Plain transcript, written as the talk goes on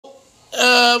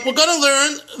we're going to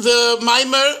learn the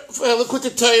Maimer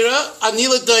Likutei Torah, Ani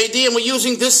Ledodi, and we're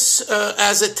using this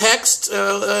as a text.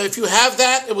 If you have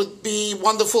that, it would be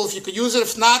wonderful if you could use it.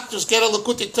 If not, just get a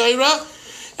Likutei Torah,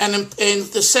 and in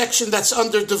the section that's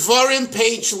under Devarim,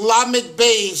 page Lamed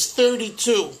Beis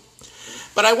 32.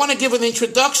 But I want to give an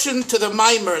introduction to the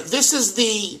Maimer. This is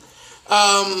the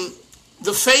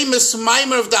famous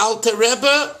Maimer of the Alter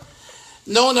Rebbe,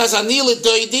 known as Ani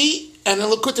Ledodi. And in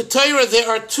Likutei Torah, there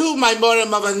are two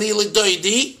Maimorim of Ani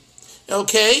Ledodi.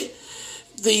 Okay?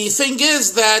 The thing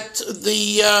is that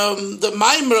the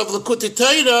Maimer of Likutei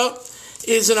Torah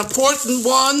is an important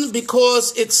one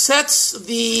because it sets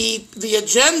the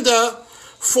agenda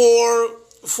for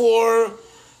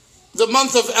the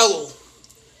month of Elul.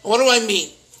 What do I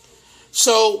mean?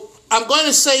 So I'm going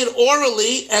to say it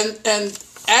orally and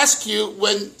ask you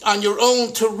when on your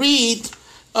own to read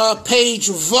page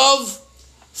Vav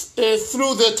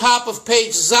through the top of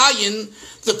page Zayin,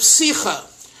 the Psicha.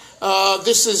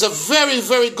 This is a very,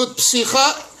 very good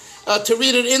Psicha. To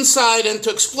read it inside and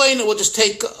to explain it will just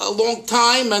take a long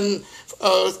time, and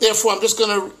therefore I'm just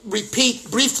going to repeat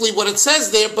briefly what it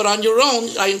says there, but on your own,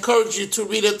 I encourage you to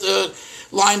read it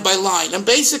line by line. And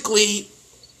basically,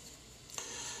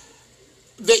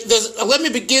 let me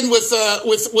begin with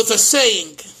a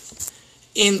saying.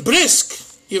 In Brisk,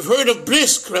 you've heard of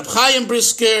Brisk, Reb Chaim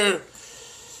Brisker,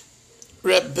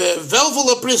 Reb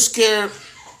Velvola Brisker,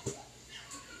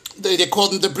 they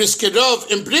called him the Brisker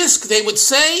Rov. In Brisk, they would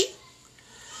say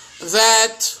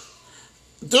that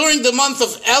during the month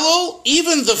of Elul,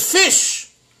 even the fish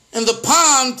in the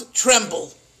pond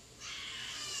tremble.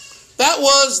 That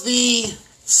was the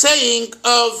saying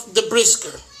of the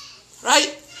Brisker,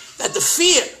 right? That the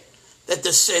fear, that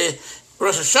this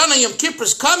Rosh Hashanah Yom Kippur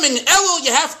is coming, Elul,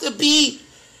 you have to be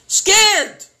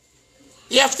scared.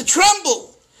 You have to tremble.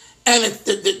 And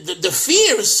the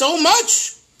fear is so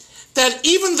much that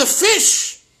even the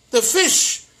fish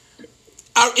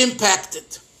are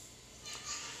impacted.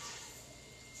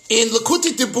 In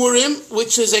Likutei Diburim,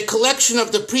 which is a collection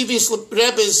of the previous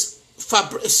Rebbe's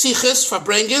Siches,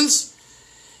 Farbrengens,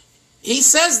 he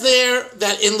says there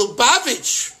that in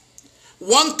Lubavitch,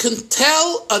 one can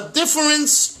tell a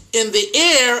difference in the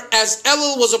air as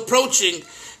Elul was approaching.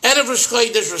 Erev Rosh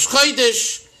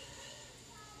Chodesh.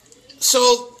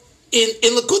 So, in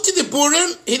Likutei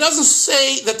Diburim, he doesn't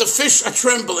say that the fish are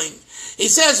trembling. He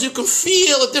says you can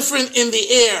feel a difference in the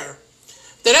air.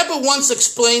 The Rebbe once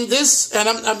explained this, and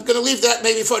I'm going to leave that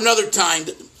maybe for another time.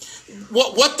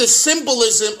 What the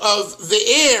symbolism of the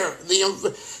air,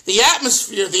 the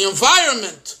atmosphere, the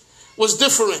environment was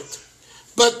different.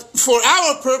 But for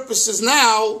our purposes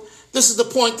now, this is the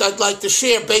point I'd like to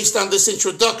share based on this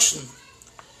introduction.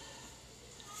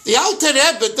 The Alter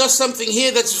Rebbe does something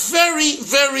here that's very,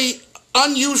 very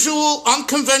unusual,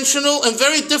 unconventional, and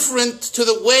very different to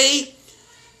the way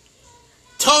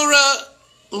Torah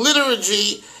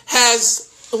liturgy has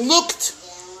looked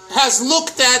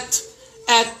at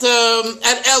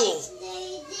Elul.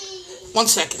 1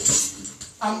 second.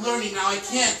 I'm learning now. I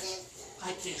can't.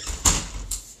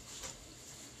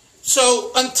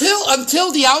 So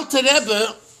until the Alter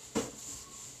Rebbe,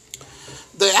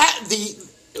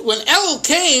 when Elul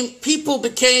came, people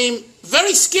became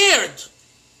very scared.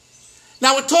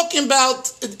 Now we're talking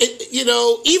about,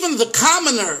 even the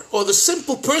commoner or the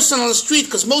simple person on the street,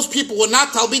 because most people were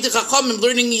not Talmidei Chachamim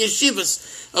learning in yeshivas.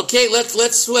 Okay,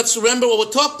 let's remember what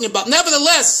we're talking about.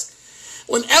 Nevertheless,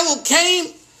 when Elul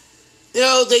came,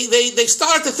 they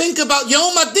started to think about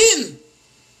Yom Adin,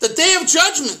 the day of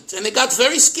judgment, and they got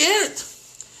very scared.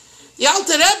 The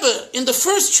Alter Rebbe, in the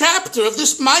first chapter of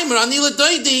this Maimer, Ani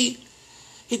Ledodi,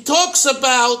 he talks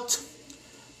about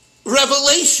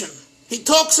revelation. He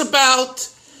talks about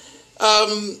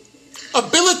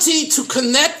ability to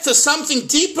connect to something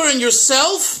deeper in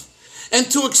yourself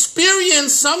and to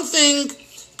experience something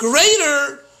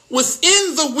greater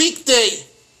within the weekday.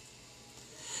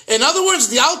 In other words,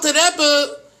 the Alter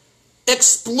Rebbe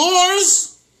explores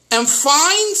and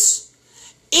finds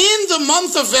in the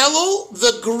month of Elul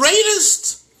the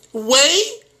greatest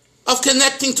way of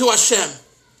connecting to Hashem,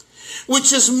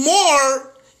 which is more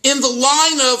in the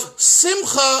line of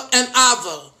simcha and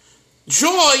ava,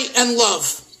 joy and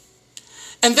love.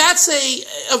 And that's a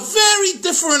very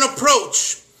different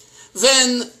approach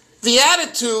than the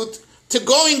attitude to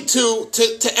going to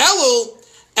Elul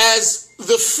as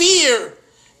the fear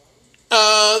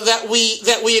that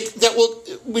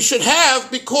we should have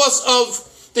because of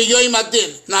the Yom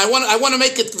Adin. Now I want to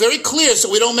make it very clear so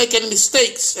we don't make any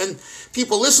mistakes, and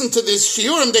people listen to this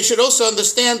shiurim, they should also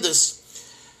understand this.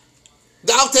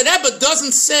 The Alter Rebbe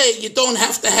doesn't say you don't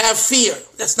have to have fear.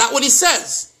 That's not what he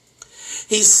says.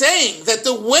 He's saying that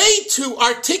the way to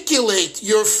articulate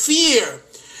your fear,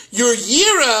 your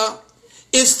yira,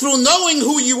 is through knowing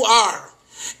who you are.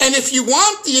 And if you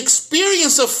want the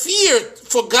experience of fear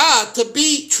for God to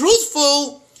be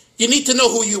truthful, you need to know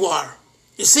who you are.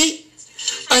 You see?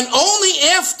 And only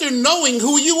after knowing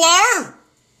who you are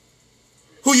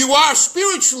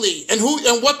spiritually, and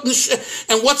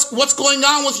what's going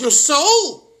on with your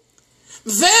soul,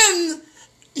 then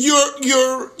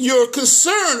your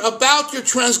concern about your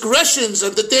transgressions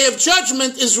and the day of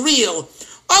judgment is real.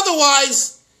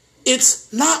 Otherwise, it's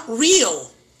not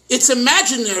real. It's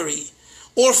imaginary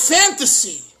or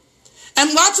fantasy.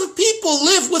 And lots of people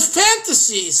live with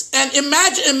fantasies and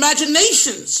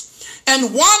imaginations and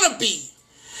wannabe.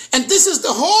 And this is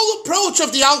the whole approach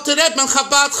of the Alter Rebbe and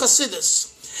Chabad Hasidus.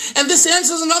 And this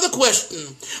answers another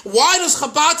question. Why does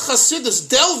Chabad Hasidus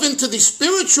delve into the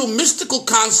spiritual, mystical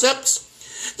concepts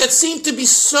that seem to be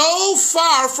so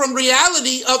far from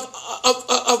reality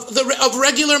of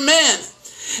regular man?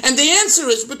 And the answer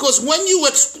is because when you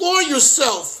explore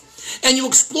yourself and you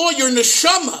explore your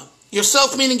neshama,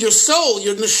 yourself meaning your soul,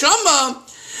 your neshama,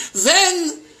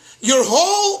 then your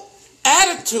whole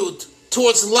attitude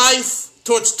towards life,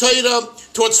 towards Torah,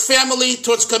 towards family,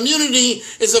 towards community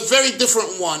is a very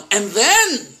different one. And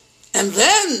then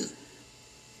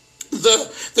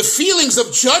the feelings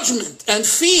of judgment and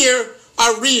fear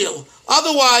are real.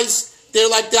 Otherwise, they're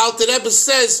like the Alter Rebbe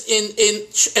says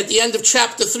at the end of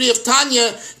chapter 3 of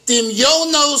Tanya,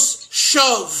 Dimyonos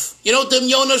Shav. You know what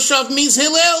Dimyonos Shav means,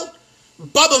 Hillel?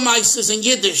 Baba Mises in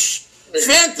Yiddish.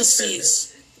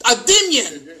 Fantasies. A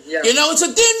dimyon. Yeah. You know, it's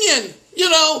a dimyon. You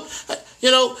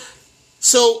know.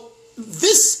 So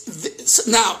this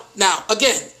now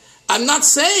again, I'm not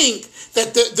saying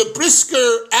that the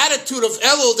brisker attitude of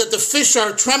Elul, that the fish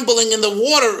are trembling in the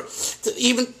water,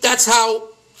 even that's how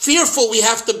fearful we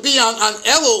have to be on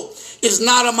Elul, is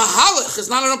not a mahalach, is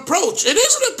not an approach. It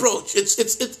is an approach.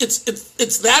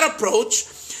 It's that approach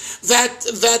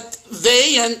that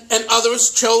they and others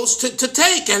chose to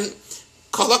take. And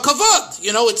kol hakavod,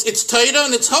 it's Torah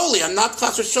and it's holy. I'm not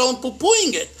chas v'sholom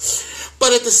poo-pooing it.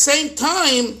 But at the same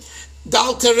time, the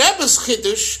Alter Rebbe's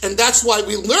Chiddush, and that's why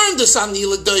we learn this on the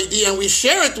Ledodi and we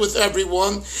share it with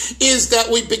everyone, is that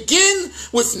we begin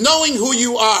with knowing who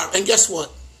you are. And guess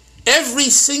what? Every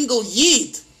single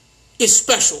Yid is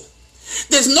special.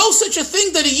 There's no such a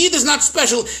thing that a Yid is not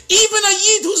special. Even a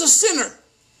Yid who's a sinner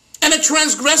and a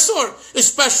transgressor is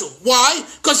special. Why?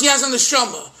 Because he has a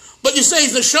neshama. But you say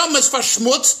his neshama is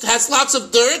fashmutz, has lots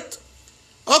of dirt.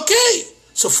 Okay.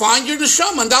 So find your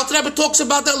neshama, and the Alter Rebbe talks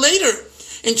about that later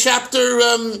in chapter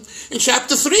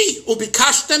 3.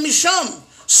 Ubikashtem misham,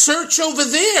 search over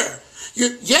there.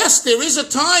 Yes, there is a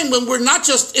time when we're not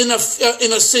just in a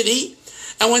city,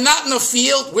 and we're not in a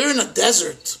field. We're in a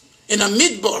desert, in a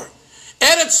midbar.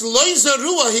 Eretz loy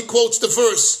zarua, he quotes the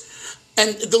verse,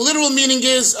 and the literal meaning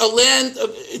is a land.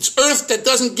 It's earth that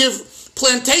doesn't give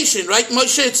plantation, right?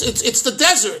 Moshe, it's the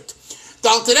desert. The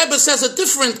Alter Rebbe says a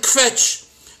different kvetch.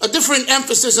 A different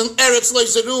emphasis on Eretz Lo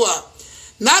Zerua.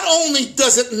 Not only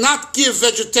does it not give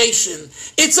vegetation,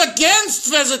 it's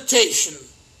against vegetation.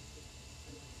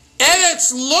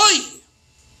 Eretz Loi.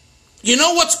 You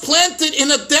know what's planted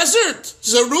in a desert?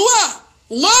 Zerua.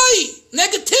 Loi.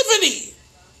 Negativity.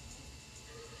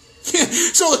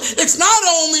 So it's not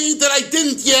only that I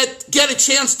didn't yet get a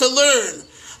chance to learn.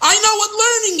 I know what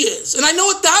learning is, and I know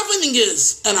what davening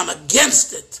is, and I'm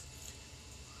against it.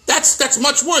 That's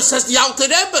much worse, says the Alter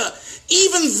Rebbe.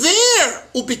 Even there,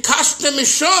 ubikashtem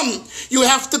misham, you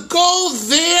have to go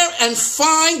there and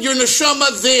find your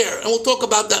neshama there. And we'll talk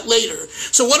about that later.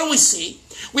 So what do we see?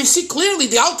 We see clearly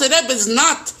the Alter Rebbe is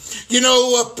not,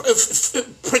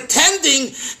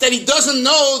 pretending that he doesn't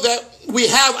know that we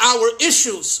have our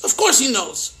issues. Of course he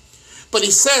knows. But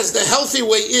he says the healthy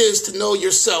way is to know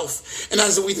yourself. And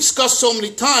as we discussed so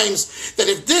many times, that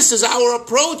if this is our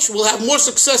approach, we'll have more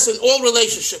success in all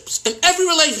relationships. In every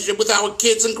relationship with our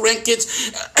kids and grandkids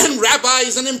and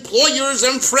rabbis and employers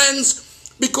and friends,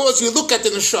 because you look at the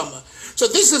neshama. So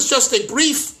this is just a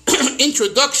brief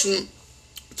introduction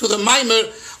to the Maimer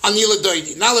Ani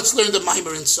Ledodi. Now let's learn the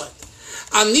Maimer inside.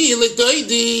 Ani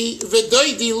Ledodi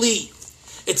V'Doidi Li.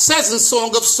 It says in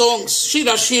Song of Songs, Shir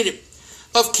HaShirim,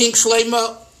 of King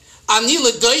Shlomo, Ani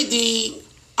Ledodi,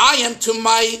 I am to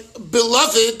my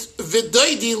beloved,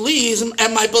 V'Doidi Li,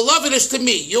 and my beloved is to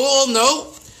me. You all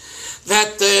know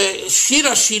that Shir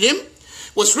HaShirim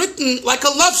was written like a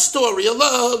love story,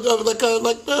 like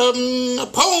a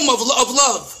poem of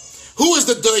love. Who is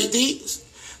the Doidi?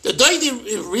 The Doidi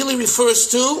really refers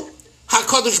to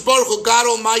HaKadosh Baruch Hu, God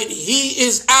Almighty. He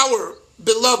is our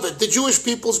beloved, the Jewish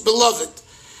people's beloved.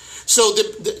 So the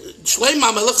Shlomo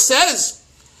HaMelech says,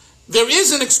 there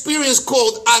is an experience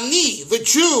called Ani, the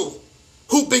Jew,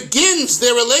 who begins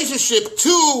their relationship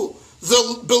to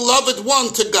the beloved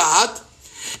one, to God,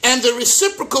 and the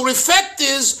reciprocal effect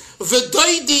is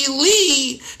Ledodi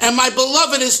Li, and my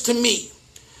beloved is to me.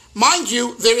 Mind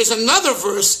you, there is another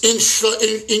verse in Shir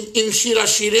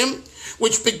Hashirim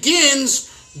which begins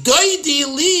Ledodi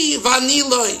Li v'ani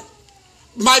lo.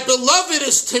 My beloved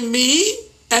is to me,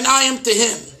 and I am to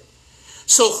him.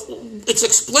 So it's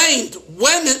explained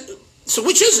when. So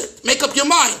which is it? Make up your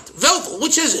mind. Velvel,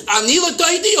 which is it? Ani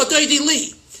Ledodi or Ledodi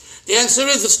Li? The answer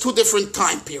is it's two different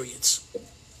time periods.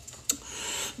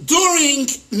 During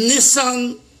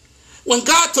Nisan, when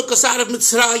God took us out of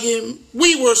Mitzrayim,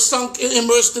 we were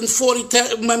immersed in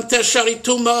 40 Mem Shari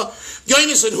Tuma.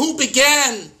 Yonasan, who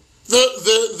began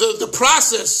the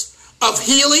process of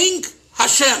healing?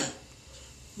 Hashem.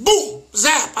 Boom,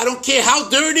 zap. I don't care how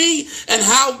dirty and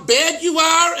how bad you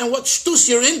are and what shtus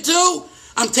you're into.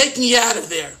 I'm taking you out of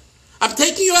there. I'm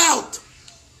taking you out.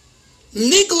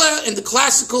 Nigla, in the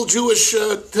classical Jewish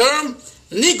term,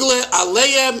 Nigle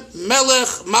Aleim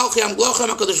Melech Malchi Amglochem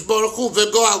HaKadosh Baruch Hu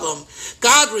V'Goalom.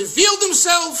 God revealed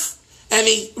himself and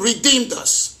he redeemed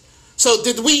us. So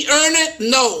did we earn it?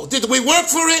 No. Did we work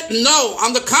for it? No.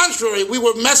 On the contrary, we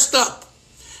were messed up.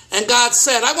 And God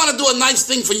said, I want to do a nice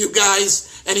thing for you guys.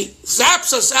 And he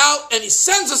zaps us out and he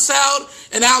sends us out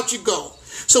and out you go.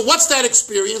 So what's that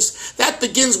experience? That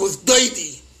begins with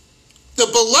Ledodi. The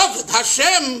beloved,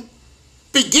 Hashem,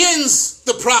 begins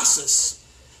the process.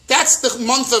 That's the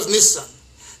month of Nisan.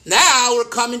 Now we're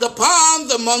coming upon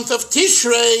the month of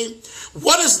Tishrei.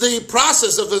 What is the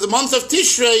process of the month of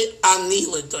Tishrei? Ani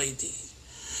Ledodi.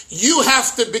 You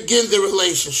have to begin the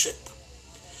relationship.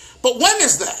 But when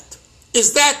is that?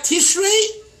 Is that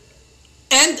Tishrei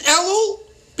and Elul?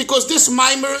 Because this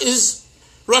mimer is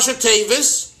Rosh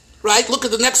Tevis, right? Look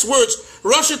at the next words.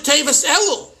 Rosh Tevis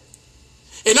Elul.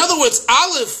 In other words,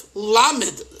 Aleph,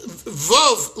 Lamed,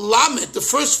 Vav, Lamed, the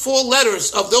first four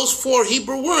letters of those four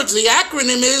Hebrew words, the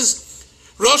acronym is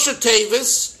Rosh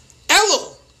Tevis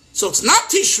Elul. So it's not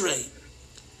Tishrei.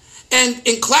 And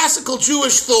in classical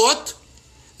Jewish thought,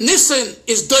 Nisan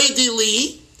is Ledodi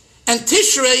Li, and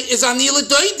Tishrei is Ani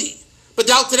Ledodi. But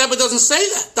the Alter Rebbe doesn't say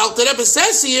that. The Alter Rebbe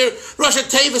says here, Rosh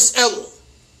Tevis Elul.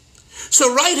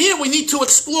 So right here we need to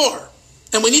explore,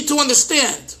 and we need to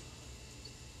understand.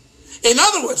 In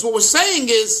other words, what we're saying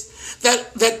is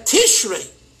that Tishrei,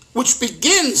 which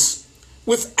begins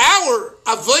with our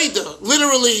avodah,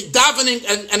 literally davening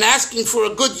and asking for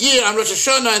a good year on Rosh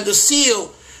Hashanah, and the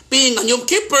seal being on Yom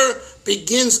Kippur,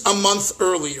 begins a month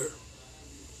earlier.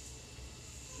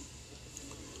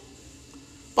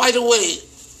 By the way,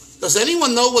 does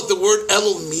anyone know what the word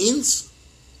Elul means?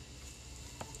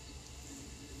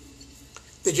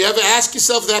 Did you ever ask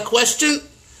yourself that question?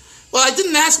 Well, I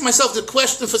didn't ask myself the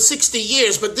question for 60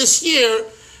 years, but this year,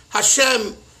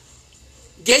 Hashem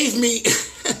gave me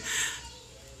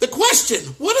the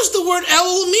question, what does the word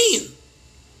Elul mean?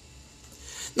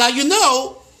 Now, you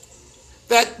know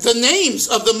that the names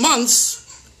of the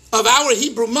months, of our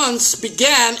Hebrew months,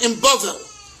 began in Bavel.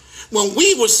 When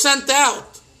we were sent out,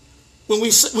 when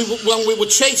we were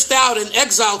chased out and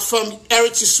exiled from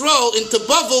Eretz Yisrael into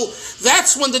Bavel,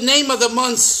 that's when the name of the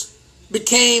months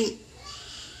became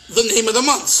the name of the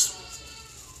months.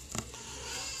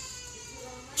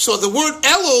 So the word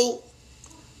Elul,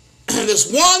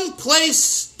 there's one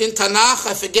place in Tanakh,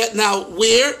 I forget now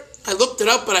where, I looked it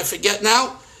up but I forget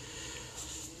now,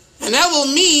 and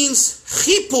Elul means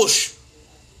chipush,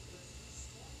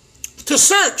 to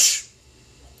search.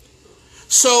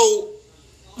 So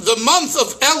the month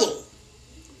of Elul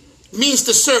means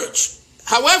to search.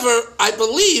 However, I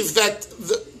believe that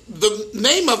the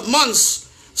name of months,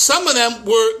 some of them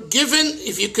were given,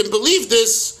 if you can believe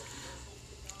this,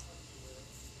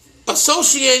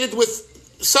 associated with,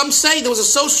 some say it was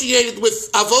associated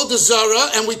with Avodah Zarah,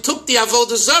 and we took the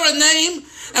Avodah Zarah name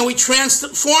and we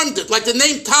transformed it, like the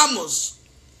name Tammuz.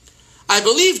 I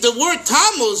believe the word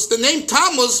Tammuz, the name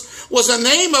Tammuz, was a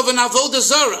name of an Avodah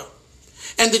Zarah.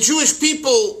 And the Jewish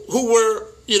people who were,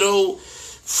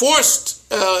 forced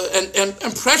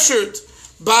and pressured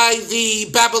by the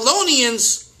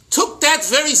Babylonians took that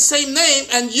very same name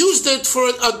and used it for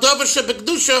a davar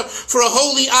shebekdusha, for a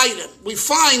holy item. We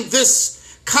find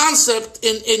this concept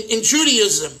in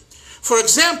Judaism. For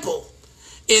example,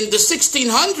 in the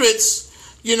 1600s,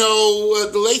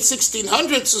 the late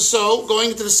 1600s or so, going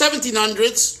into the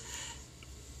 1700s,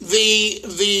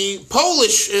 the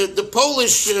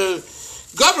Polish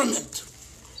government,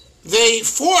 they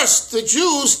forced the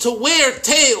Jews to wear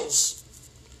tails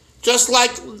Just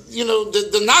like,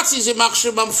 the Nazis in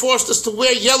Machshirban forced us to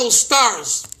wear yellow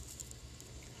stars.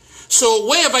 So a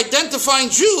way of identifying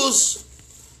Jews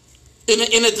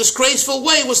in a disgraceful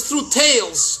way was through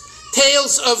tails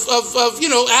of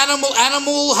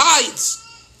animal hides.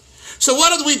 So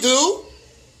what did we do?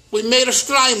 We made a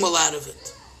shtreimel out of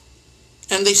it.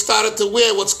 And they started to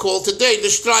wear what's called today the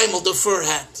shtreimel, the fur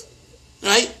hat.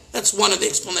 Right? That's one of the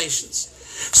explanations.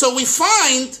 So we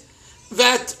find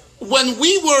that when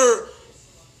we were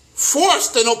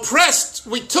forced and oppressed,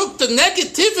 we took the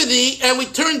negativity and we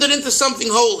turned it into something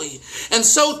holy. And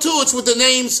so too it's with the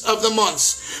names of the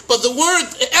months. But the word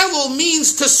Elul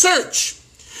means to search.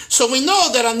 So we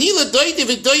know that Ani Ledodi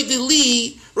Likutei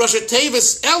Torah, Rosh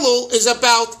Tevis Elul, is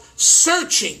about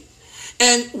searching.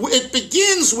 And it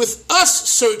begins with us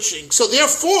searching. So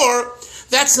therefore,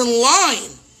 that's in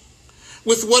line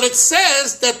with what it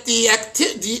says, that the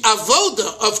avoda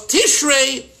of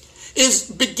Tishrei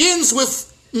begins with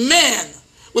man,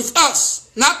 with us,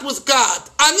 not with God.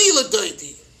 Ani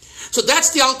Ledodi. So that's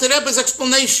the Alter Rebbe's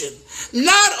explanation.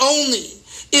 Not only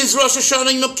is Rosh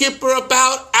Hashanah Yom Kippur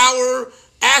about our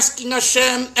asking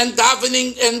Hashem and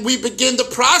davening, and we begin the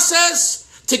process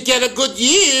to get a good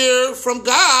year from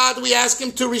God. We ask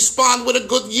Him to respond with a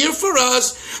good year for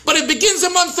us, but it begins a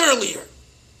month earlier.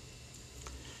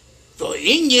 What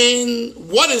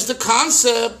is the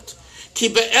concept? Ki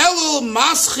be'elul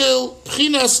maschil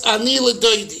pchinas ani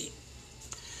ledodi.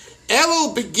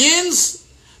 Elul begins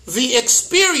the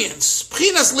experience.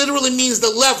 Pchinas literally means the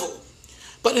level.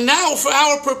 But now, for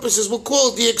our purposes, we'll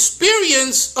call it the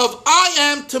experience of I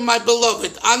am to my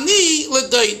beloved. Ani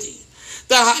ledodi.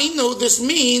 Daha'inu, this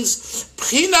means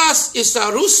pchinas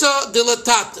isarusa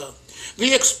dilatata.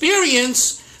 The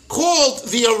experience called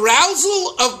the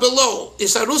arousal of below.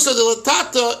 Isarusa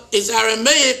dilatata is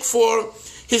Aramaic for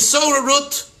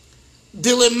hisorarut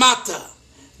dilemata,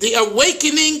 the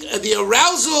awakening, the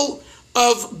arousal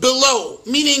of below,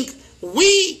 meaning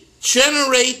we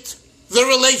generate the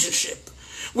relationship.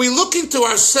 We look into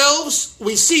ourselves,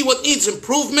 we see what needs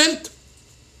improvement,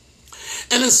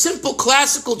 and in simple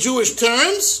classical Jewish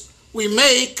terms, we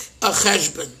make a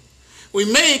cheshbon. We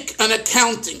make an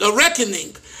accounting, a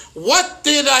reckoning. What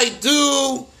did I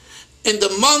do in the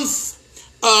month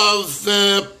of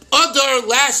Adar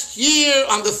last year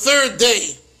on the third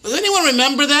day? Does anyone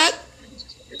remember that?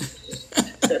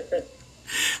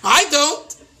 I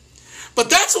don't. But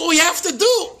that's what we have to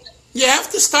do. You have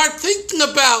to start thinking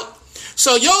about.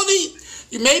 So Yoni,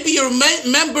 maybe you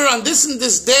remember on this and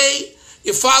this day,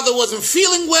 your father wasn't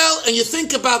feeling well, and you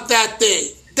think about that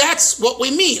day. That's what we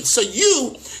mean. So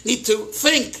you need to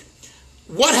think,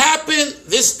 what happened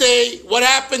this day? What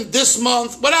happened this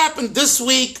month? What happened this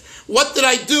week? What did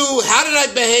I do? How did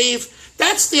I behave?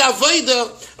 That's the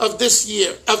avodah of this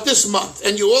year, of this month.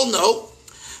 And you all know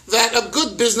that a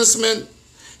good businessman,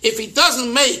 if he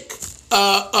doesn't make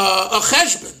a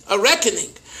cheshbon, a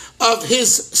reckoning of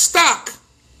his stock,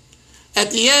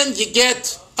 at the end you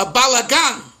get a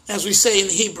balagan, as we say in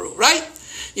Hebrew, right?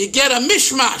 You get a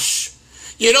mishmash.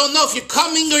 You don't know if you're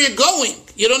coming or you're going.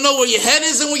 You don't know where your head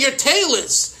is and where your tail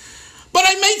is. But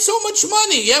I made so much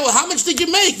money. Yeah, well, how much did you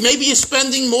make? Maybe you're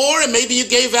spending more and maybe you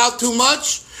gave out too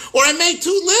much. Or I made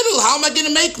too little. How am I going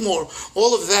to make more?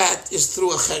 All of that is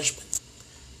through a cheshbon.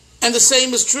 And the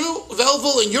same is true,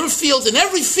 Velvel, in your field, in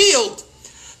every field.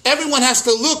 Everyone has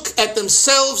to look at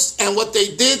themselves and what they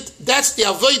did. That's the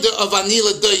avodah of Ani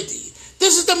Ledodi.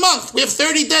 This is the month. We have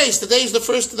 30 days. Today is the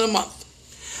first of the month.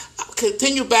 I'll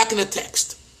continue back in the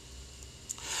text.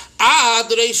 Ad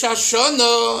Reish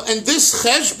Hashanah, and this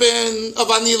cheshbon of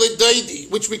Ani Ledodi,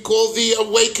 which we call the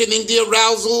awakening, the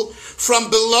arousal from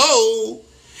below,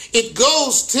 it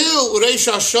goes till Reish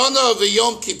Hashanah of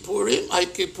Yom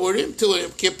Kippurim, till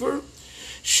Yom Kippur.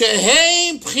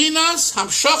 Sheheim Pchinas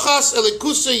Hamshachas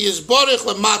Elikusei Yizborech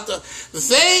Lamata.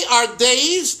 They are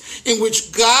days in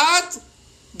which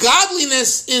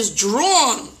godliness is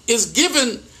drawn, is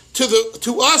given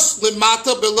to us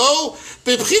Lamata, below.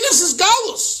 Bepchinas is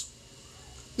galus,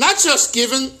 not just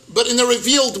given, but in a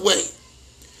revealed way.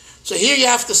 So here you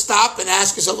have to stop and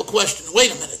ask yourself a question.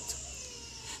 Wait a minute.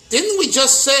 Didn't we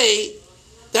just say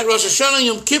that Rosh Hashanah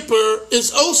Yom Kippur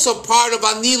is also part of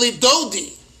Ani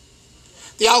Ledodi?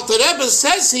 The Alter Rebbe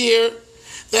says here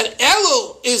that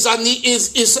Elul is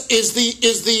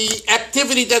the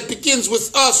activity that begins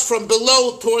with us from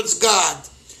below towards God.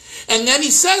 And then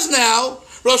he says now,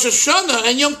 Rosh Hashanah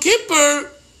and Yom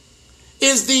Kippur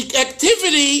is the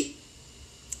activity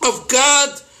of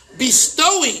God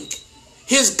bestowing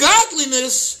His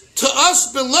godliness to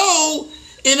us below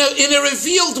in a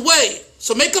revealed way.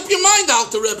 So make up your mind,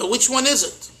 Alter Rebbe, which one is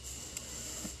it?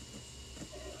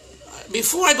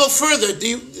 before I go further, do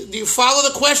you follow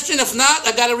the question? If not,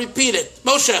 I got to repeat it.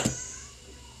 Moshe,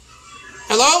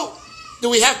 hello? Do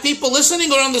we have people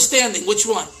listening or understanding? Which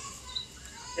one?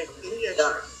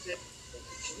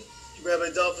 Rabbi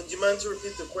Dolphin, do you mind to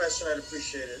repeat the question? I'd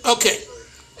appreciate it. Okay.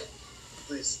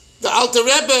 Please. The Alter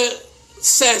Rebbe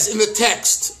says in the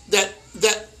text that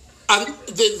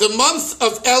the month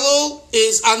of Elul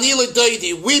is Ani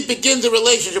Ledodi. We begin the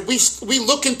relationship. We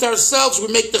look into ourselves. We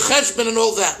make the cheshbon and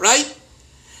all that, right?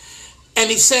 And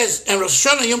he says, and Rosh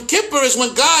Hashanah Yom Kippur is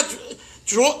when God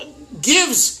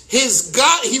gives his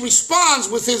God. He responds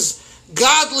with his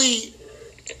godly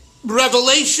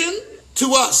revelation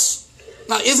to us.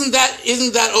 Now, isn't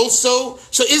that also?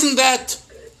 So isn't that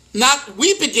not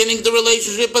we beginning the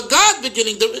relationship, but God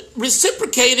beginning the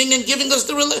reciprocating and giving us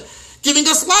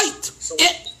light? So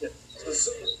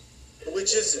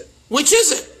which is it? Which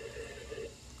is it?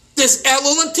 There's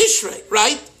Elul and Tishrei,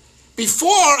 right? Before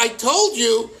I told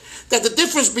you that the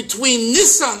difference between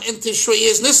Nisan and Tishrei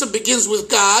is Nisan begins with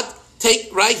God,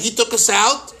 right? He took us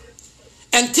out,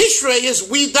 and Tishrei is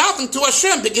we daven to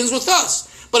Hashem, begins with us.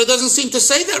 But it doesn't seem to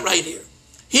say that right here.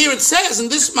 Here it says in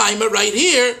this Maimah right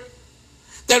here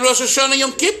that Rosh Hashanah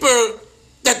Yom Kippur,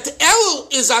 that Elul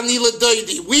is Ani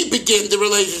Ledodi. We begin the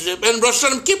relationship, and Rosh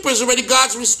Hashanah Yom Kippur is already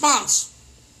God's response.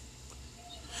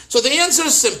 So the answer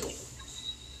is simple.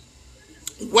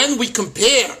 When we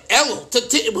compare Elul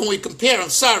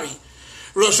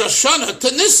Rosh Hashanah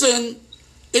to Nisan,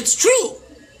 it's true.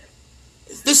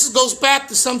 This goes back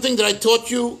to something that I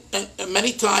taught you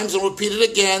many times and repeat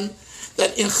it again.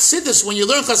 That in Chassidus, when you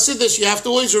learn Chassidus, you have to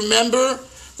always remember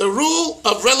the rule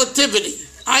of relativity.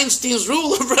 Einstein's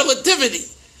rule of relativity.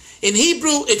 In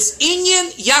Hebrew, it's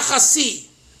inyan yachasi.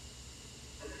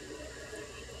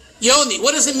 Yoni,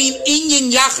 what does it mean,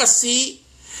 inyan yachasi?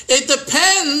 It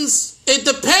depends.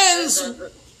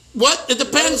 What? It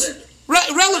depends.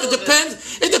 Relevant.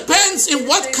 It depends in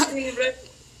what.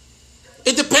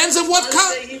 It depends on what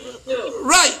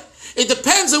right. It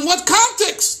depends on what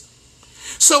context.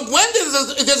 So when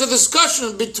there's a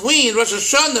discussion between Rosh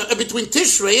Hashanah, between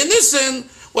Tishrei and Nisan,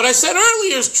 what I said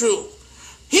earlier is true.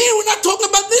 Here we're not talking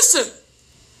about Nisan.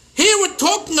 Here we're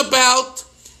talking about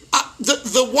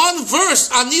the one verse,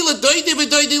 Ani Ledodi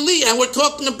Likutei, and we're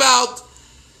talking about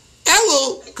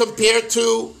Elul compared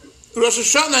to Rosh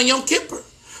Hashanah and Yom Kippur.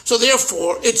 So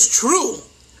therefore, it's true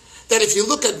that if you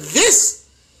look at this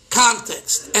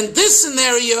context and this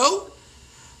scenario,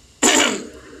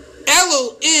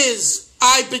 Elul is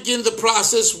I begin the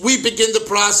process, we begin the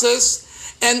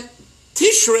process, and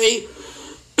Tishrei,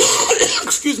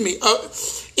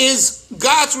 is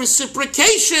God's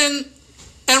reciprocation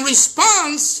and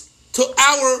response to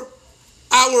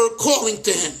our calling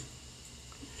to Him.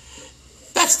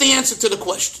 That's the answer to the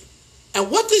question. And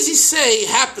what does he say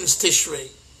happens Tishrei?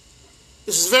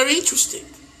 This is very interesting.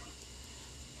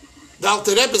 The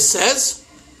Alter Rebbe says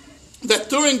that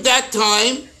during that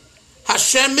time,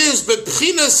 Hashem is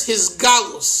bebchinas his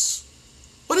galus.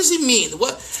 What does he mean?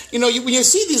 When you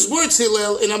see these words,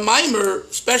 Hillel, in a mimer,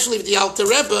 especially with the Alter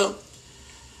Rebbe,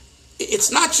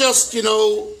 it's not just,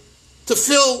 to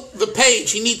fill the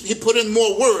page. He put in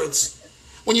more words.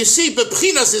 When you see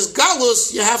bebchinas his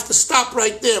galus, you have to stop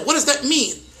right there. What does that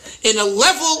mean? In a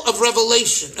level of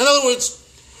revelation. In other words,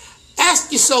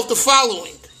 ask yourself the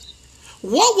following.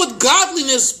 What would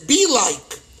godliness be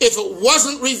like if it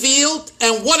wasn't revealed,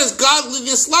 and what is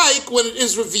godliness like when it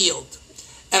is revealed?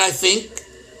 And I think,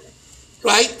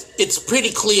 right, it's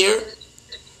pretty clear.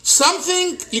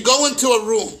 Something, you go into a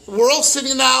room. We're all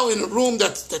sitting now in a room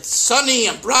that's sunny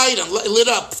and bright and lit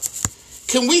up.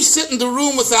 Can we sit in the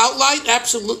room without light?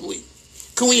 Absolutely.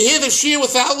 Can we hear the shir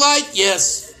without light?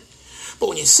 Yes. But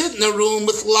when you sit in a room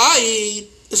with light,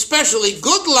 especially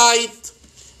good light,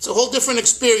 it's a whole different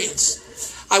experience.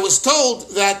 I was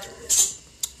told that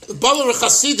Balar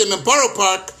Chassidim in Borough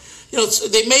Park,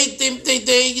 they made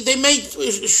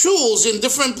shuls in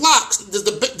different blocks. There's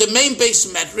the main base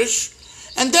medrash,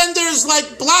 and then there's like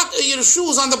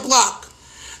shuls on the block.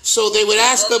 So they would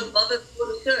ask them. Above the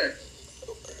 43rd.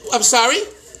 I'm sorry.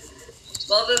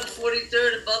 Above the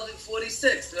 43rd, above the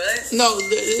 46th, right? No,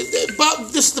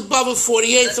 this is the Bava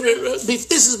 48th.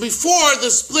 This is before the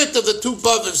split of the two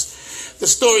Bavas. The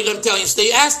story that I'm telling you. So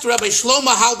they asked Rabbi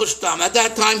Shlomo Halberstam. At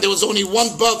that time, there was only one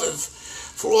Baviv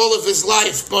for all of his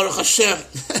life, Baruch Hashem.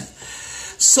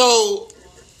 so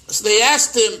they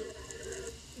asked him,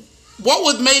 what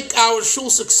would make our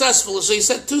shul successful? So he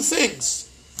said two things.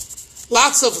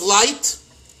 Lots of light,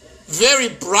 very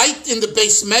bright in the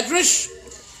base medrash,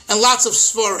 and lots of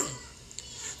svarim.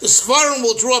 The svarim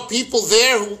will draw people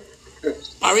there who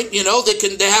are, they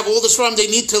have all the svarim they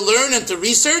need to learn and to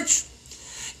research.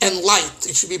 and light.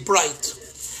 It should be bright.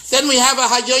 Then we have a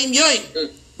Hayoim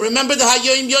Yoim. Remember the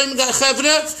Hayoim Yoim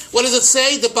Chevre? What does it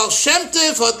say? The Baal Shem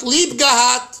Tov hat lieb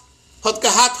gehat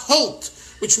Holt,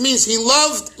 which means he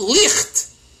loved Licht,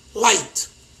 light.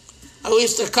 I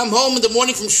used to come home in the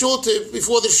morning from shul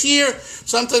before the shir.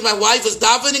 Sometimes my wife is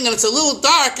davening and it's a little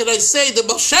dark, and I say, the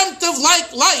Baal Shem Tov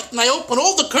like light, and I open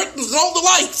all the curtains and all the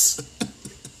lights.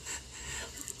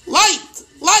 Light.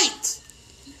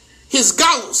 His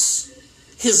galus,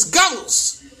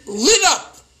 lit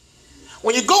up.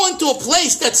 When you go into a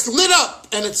place that's lit up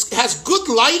and it has good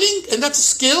lighting, and that's a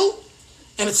skill,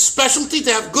 and it's specialty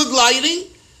to have good lighting,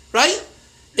 right?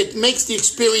 It makes the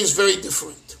experience very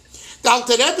different. The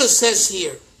Alter Rebbe says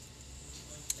here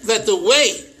that the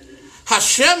way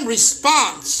Hashem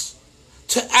responds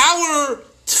to our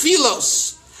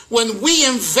tefillos when we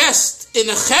invest in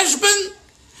a cheshbon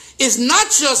is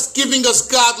not just giving us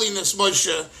godliness,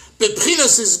 Moshe, but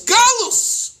b'chinas is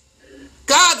galus.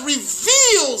 God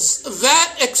reveals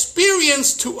that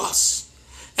experience to us.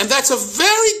 And that's a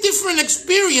very different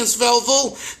experience,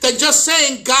 Velvel, than just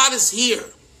saying God is here.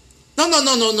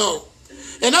 No.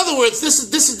 In other words, this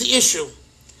is the issue.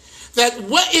 That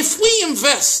if we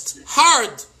invest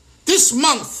hard this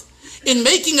month in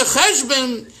making a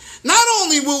cheshbon, not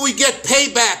only will we get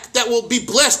payback that will be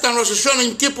blessed on Rosh Hashanah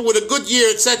and Kippur with a good year,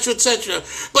 etc.,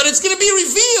 but it's going to be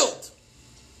revealed.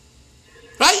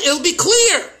 Right? It'll be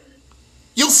clear.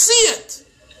 You'll see it.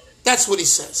 That's what he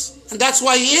says. And that's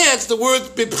why he adds the word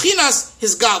bibchinas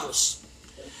his galus.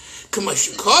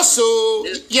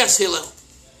 Yes, Hillel.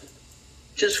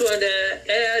 Just want to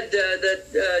add that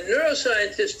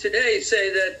neuroscientists today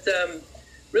say that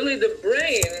really the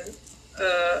brain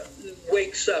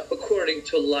wakes up according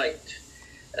to light.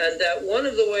 And that one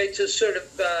of the ways to sort of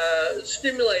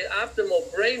stimulate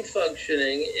optimal brain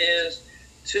functioning is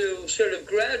to sort of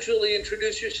gradually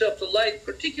introduce yourself to light,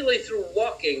 particularly through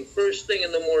walking first thing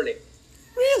in the morning.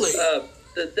 Really?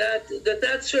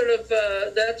 That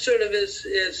sort of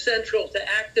is central to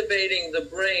activating the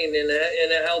brain in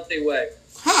a healthy way.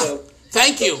 Huh. So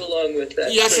thank you. Along with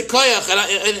that. Yashikoyach,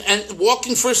 and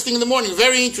walking first thing in the morning.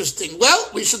 Very interesting. Well,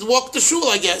 we should walk to shul,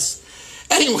 I guess.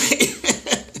 Anyway.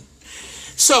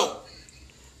 So,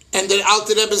 and the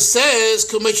Alter Rebbe says,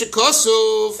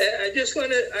 Kumeshikosuf. I just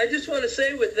want to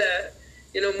say with that,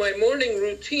 my morning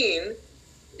routine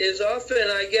is often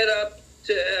I get up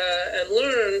to and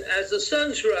learn as the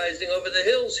sun's rising over the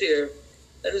hills here.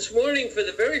 And this morning, for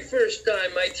the very first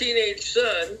time, my teenage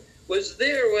son was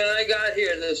there when I got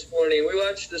here this morning. We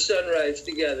watched the sunrise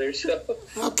together. So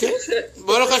okay,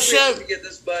 Baruch Hashem. To get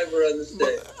this Bible on this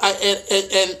day.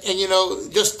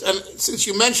 Since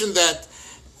you mentioned that,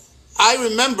 I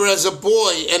remember as a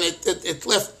boy, and it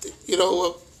left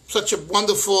such a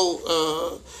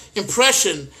wonderful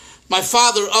impression. My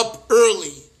father up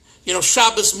early,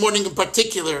 Shabbos morning in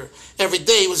particular. Every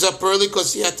day he was up early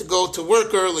because he had to go to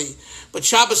work early. But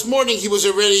Shabbos morning, he was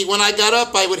already, when I got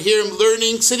up, I would hear him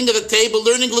sitting at the table,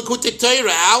 learning Likutei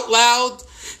Torah out loud,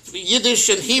 Yiddish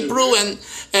and Hebrew, and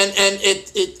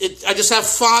I just have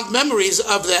fond memories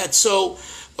of that. So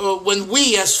when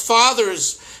we as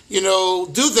fathers,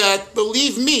 do that,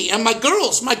 believe me, and my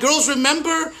girls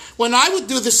remember when I would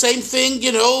do the same thing,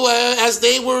 as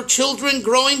they were children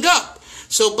growing up.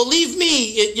 So believe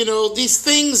me, these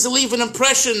things leave an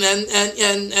impression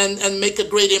and make a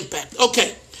great impact.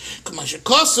 Okay.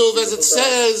 Kosov, as it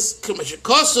says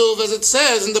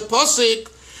in the Pasuk,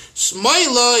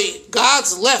 Smoiloi,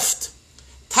 God's left,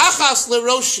 Tachas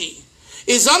leroshi,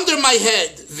 is under my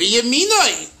head,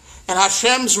 V'yeminoi, and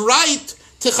Hashem's right,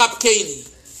 Tichapkeni,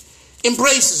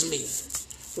 embraces me.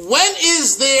 When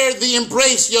is there the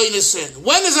embrace, Yonason?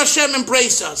 When does Hashem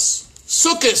embrace us?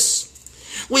 Sukkos.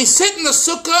 We sit in the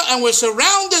sukkah and we're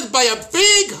surrounded by a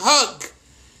big hug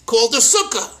called the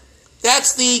sukkah.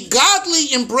 That's the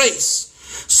godly embrace.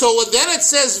 So then it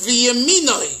says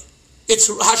v'yaminoi. It's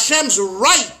Hashem's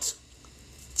right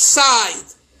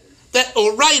side,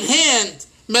 or right hand,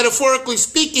 metaphorically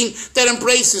speaking, that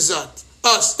embraces us.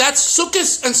 That's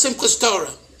Sukkos and Simchas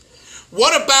Torah.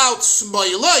 What about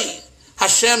Smoiloi?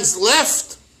 Hashem's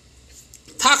left,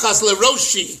 Tachas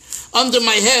leroshi, under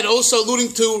my head, also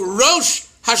alluding to Rosh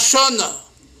Hashanah.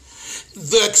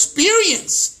 The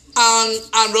experience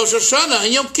on Rosh Hashanah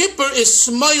and Yom Kippur is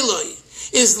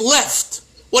Smoiloi, is left.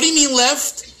 What do you mean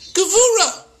left?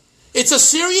 Gevura. It's a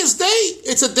serious day.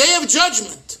 It's a day of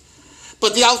judgment.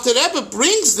 But the Alter Rebbe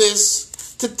brings this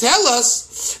to tell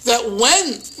us that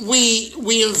when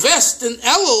we invest in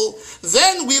Elul,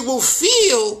 then we will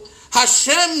feel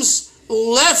Hashem's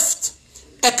left,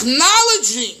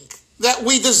 acknowledging that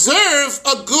we deserve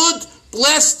a good,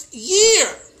 blessed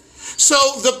year. So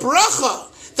the bracha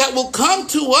that will come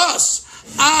to us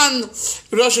on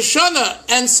Rosh Hashanah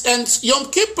and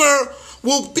Yom Kippur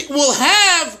will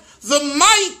have the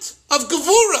might of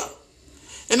Gevura.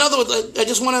 In other words, I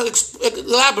just want to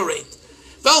elaborate.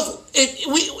 Well,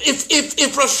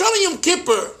 if Rosh Hashanah Yom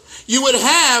Kippur, you would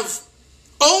have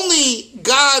only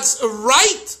God's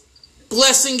right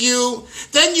blessing you,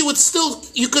 then you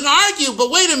can argue, but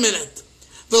wait a minute.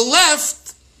 The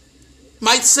left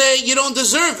might say you don't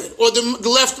deserve it, or the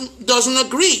left doesn't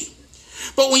agree.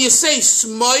 But when you say,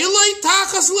 Smoiloi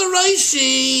tachas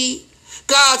l'raishi,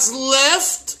 God's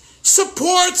left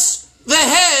supports the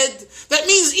head, that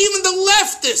means even the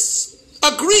leftists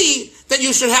agree that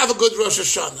you should have a good Rosh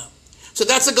Hashanah. So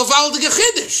that's a gewaldige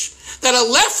chiddush, that a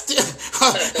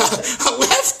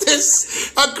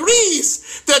leftist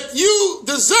agrees that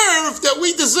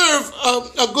we deserve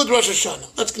a good Rosh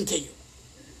Hashanah. Let's continue.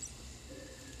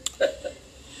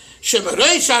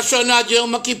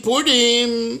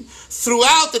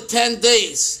 Throughout the 10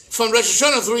 days, from Rosh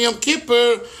Hashanah through Yom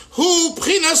Kippur, hu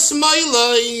pchinas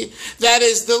smailai, that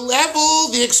is the level,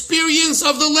 the experience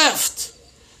of the left.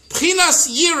 Pchinas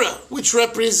yira, which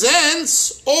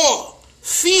represents awe,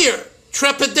 fear,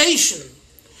 trepidation.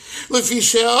 Lefi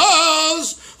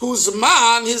she'oz, whose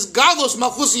man, his galus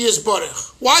malchusi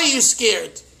yisborech. Why are you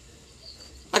scared?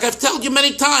 Like I've told you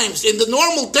many times, in the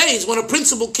normal days, when a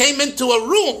principal came into a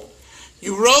room,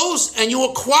 you rose and you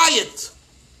were quiet.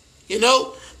 You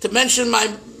know, to mention my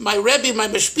Rebbe, my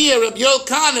Mashpia, Rabbi Yoel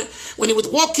Kahn, when he would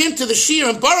walk into the Shir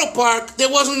in Borough Park, there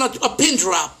wasn't a pin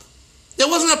drop. There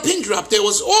wasn't a pin drop. There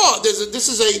was awe. This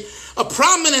is a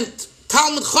prominent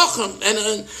Talmud Chacham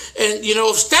and you know,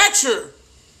 of stature.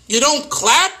 You don't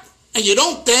clap and you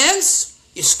don't dance.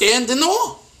 You stand in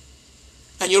awe.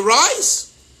 And you rise.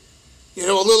 You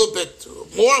know, a little bit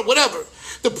more, whatever.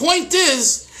 The point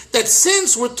is that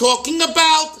since we're talking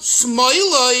about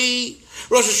Smoiloi,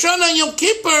 Rosh Hashanah and Yom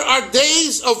Kippur are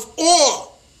days of awe.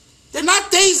 They're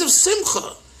not days of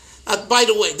simcha. By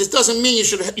the way, this doesn't mean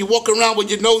you walk around with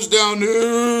your nose down.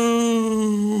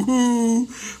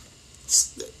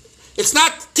 It's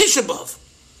not Tisha B'Av.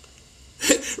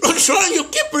 Rosh Hashanah and Yom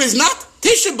Kippur is not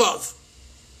Tisha B'Av.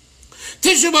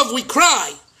 Tisha B'Av we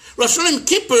cry. Rosh Hashanah and Yom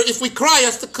Kippur, if we cry,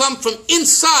 has to come from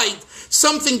inside,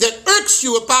 something that irks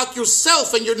you about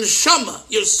yourself and your neshama,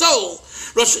 your soul.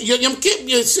 Yom Kippur,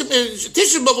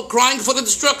 Tisha B'Av crying for the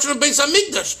destruction of Beis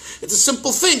Hamikdash. It's a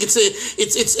simple thing.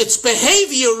 It's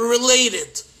behavior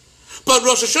related. But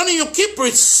Rosh Hashanah and Yom Kippur,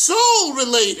 it's soul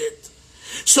related.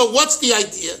 So what's the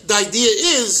idea? The idea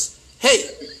is, hey,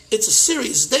 it's a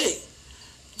serious day.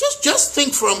 Just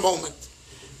think for a moment.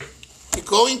 You're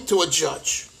going to a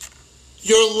judge.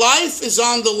 Your life is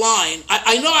on the line.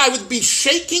 I know I would be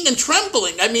shaking and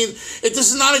trembling. I mean, this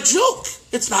is not a joke.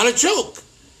 It's not a joke.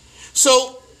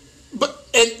 So,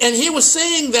 and he was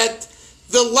saying that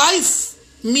the life,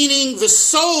 meaning the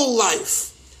soul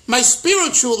life, my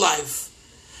spiritual life,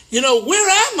 you know, where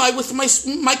am I with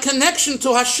my connection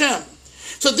to Hashem?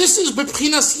 So this is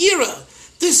b'pchinas yira.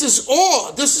 This is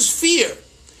awe. This is fear.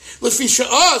 Lefi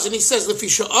she'oz, and he says, Lefi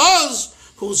she'oz,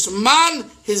 whose man,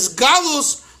 his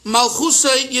galus,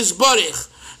 malchusay yisborich,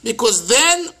 because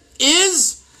then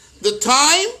is the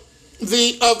time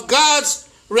of God's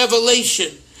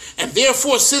revelation. And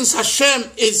therefore, since Hashem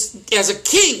is as a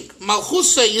king,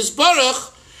 malchusay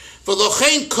yisborich,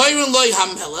 v'lochein koyren loy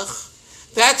hamelech,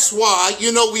 that's why,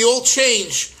 you know, we all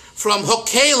change from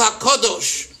Hokel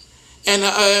HaKadosh, and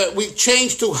we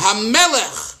change to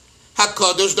Hamelech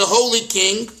HaKadosh, the Holy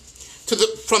King,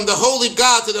 from the Holy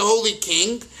God to the Holy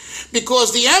King,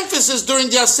 because the emphasis during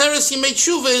the Aseret Yimei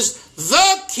Teshuva is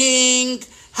the King,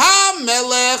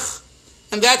 HaMelech,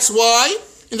 and that's why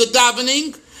in the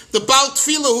davening, the Baal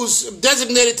Tefillah, who's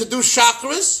designated to do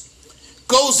chakras,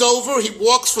 goes over, he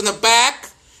walks from the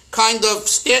back, kind of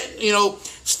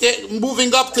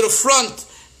moving up to the front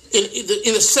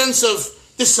in the sense of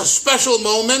this is a special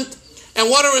moment. And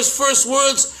what are his first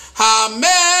words? HaMelech,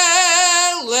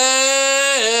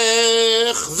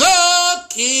 the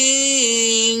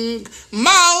King,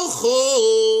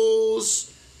 Malchus.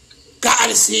 God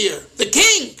is here. The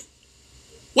King.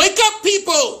 Wake up,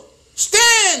 people.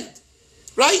 Stand.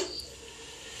 Right?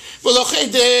 Malchus,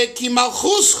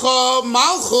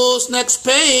 next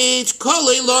page.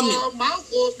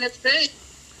 Malchus, next page.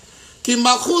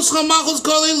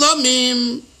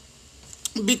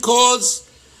 Because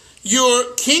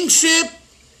your kingship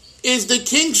is the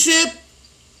kingship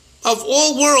of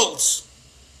all worlds.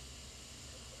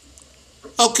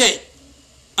 Okay,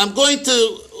 I'm going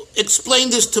to explain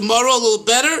this tomorrow a little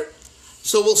better,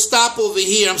 so we'll stop over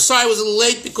here. I'm sorry I was a little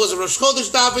late because of Rosh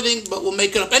Chodesh davening, but we'll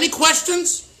make it up. Any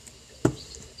questions?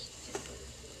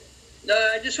 No,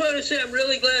 I just want to say I'm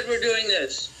really glad we're doing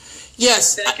this.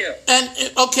 Yes. Thank you. And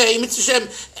okay, Mr. Shem,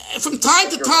 from time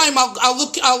to time,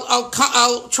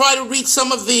 I'll try to read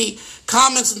some of the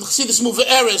comments and see this movie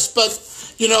Eris, but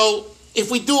if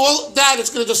we do all that, it's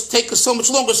going to just take us so much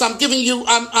longer. So I'm giving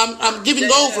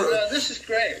over. No, this is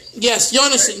great. Yes,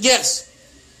 Yonason. Yes.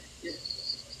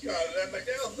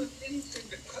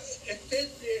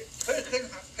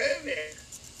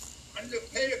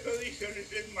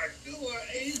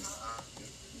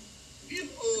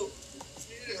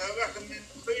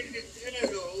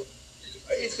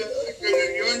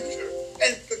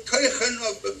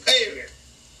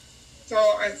 So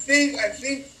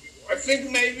I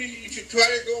think maybe you should try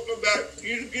to talk about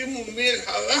you give me more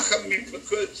halachamim,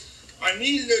 because I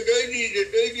need the dirty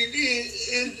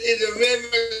is a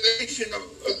revelation of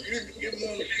you give me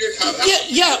more halachamim.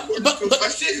 Yeah, but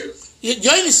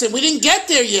Yonason, we didn't get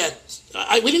there yet.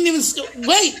 We didn't even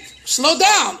wait. Slow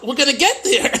down. We're going to get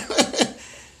there.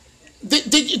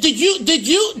 Did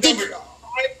you?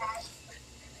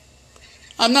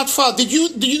 I'm not following. Did you?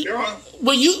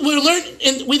 We're learning,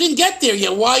 and we didn't get there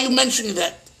yet. Why are you mentioning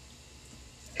that?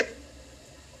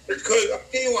 Because I'll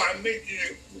tell you why I'm mentioning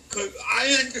it. Because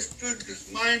I understood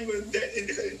this mind was that in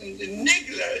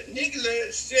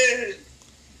Nigla says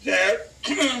that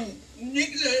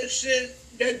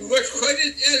Rosh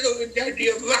Chodesh Elul is the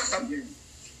idea of Rachamim.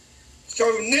 So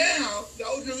now the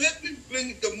Alter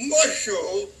brings the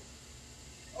marshal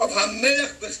of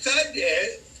Hamelech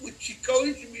Basadeh, which she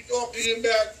going to be talking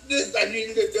about this. I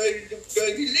need the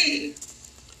dirty lead.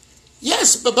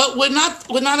 Yes, but we're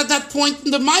not at that point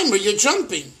in the mimer. You're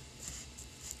jumping.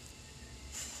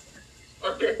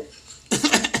 Okay.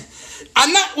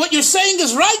 I'm not. What you're saying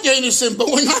is right, Yonason, but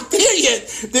we're not there yet.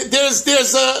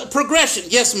 There's a progression.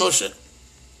 Yes, Moshe.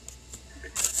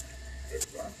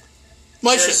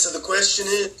 Yes, so the question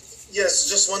is, yes,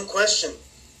 just one question.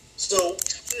 So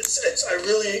I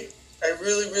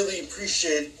really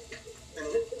appreciate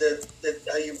that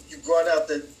how you brought out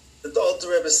that the Alter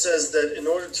Rebbe says that in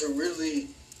order to really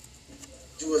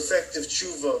do effective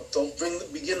tshuva, to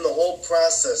begin the whole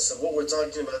process of what we're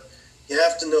talking about, you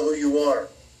have to know who you are.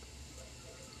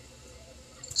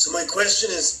 So my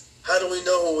question is, how do we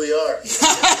know who we are?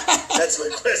 That's my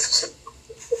question.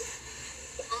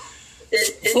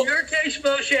 In your case,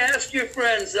 Moshe, ask your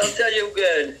friends. They'll tell you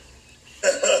good.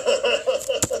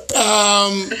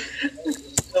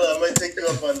 I might take you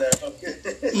up on that. Okay.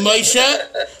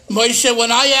 Moshe,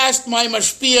 when I asked my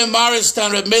Mashpia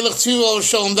Maristan Reb Melech Tzul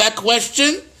Shalom that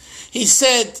question, he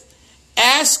said,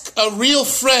 ask a real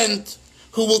friend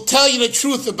who will tell you the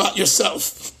truth about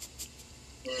yourself.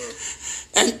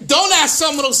 And don't ask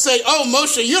someone who'll say, oh,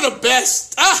 Moshe, you're the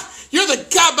best. You're the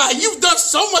Gabbai. You've done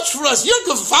so much for us. You're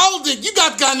Gevaldik. You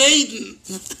got Gan Eden.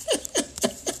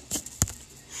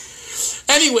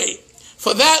 Anyway,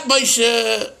 for that,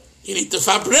 Moshe, you need to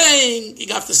fabring.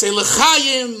 You have to say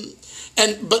L'chaim.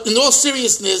 But in all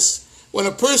seriousness, when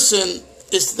a person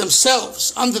is to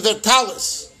themselves, under their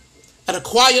talus, at a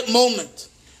quiet moment,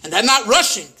 and they're not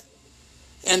rushing,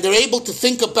 and they're able to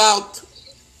think about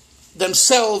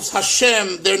themselves,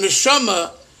 Hashem, their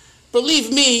neshama,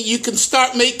 believe me, you can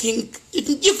start making,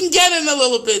 you can get in a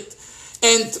little bit.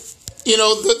 And,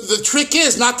 the trick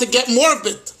is not to get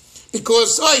morbid.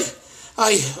 Because,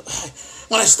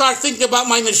 when I start thinking about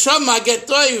my neshama, I get,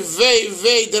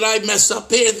 did I mess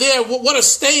up here, there, what a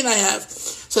stain I have.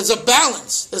 So there's a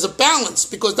balance.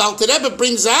 Because the Alter Rebbe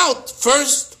brings out,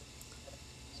 first,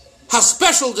 how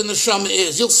special the neshama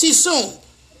is. You'll see soon.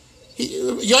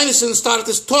 Yonason started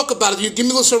to talk about it. You give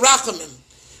me Rachamim,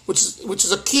 which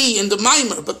is a key in the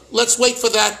mimer. But let's wait for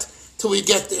that till we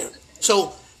get there.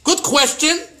 So, good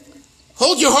question.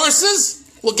 Hold your horses.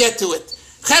 We'll get to it.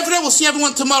 Chevre, we'll see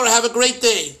everyone tomorrow. Have a great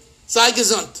day. Sei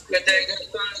gesund. Good day.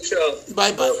 Good show.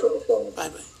 Bye-bye.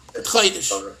 Bye-bye. Good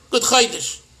Chodesh. Good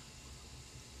Chodesh.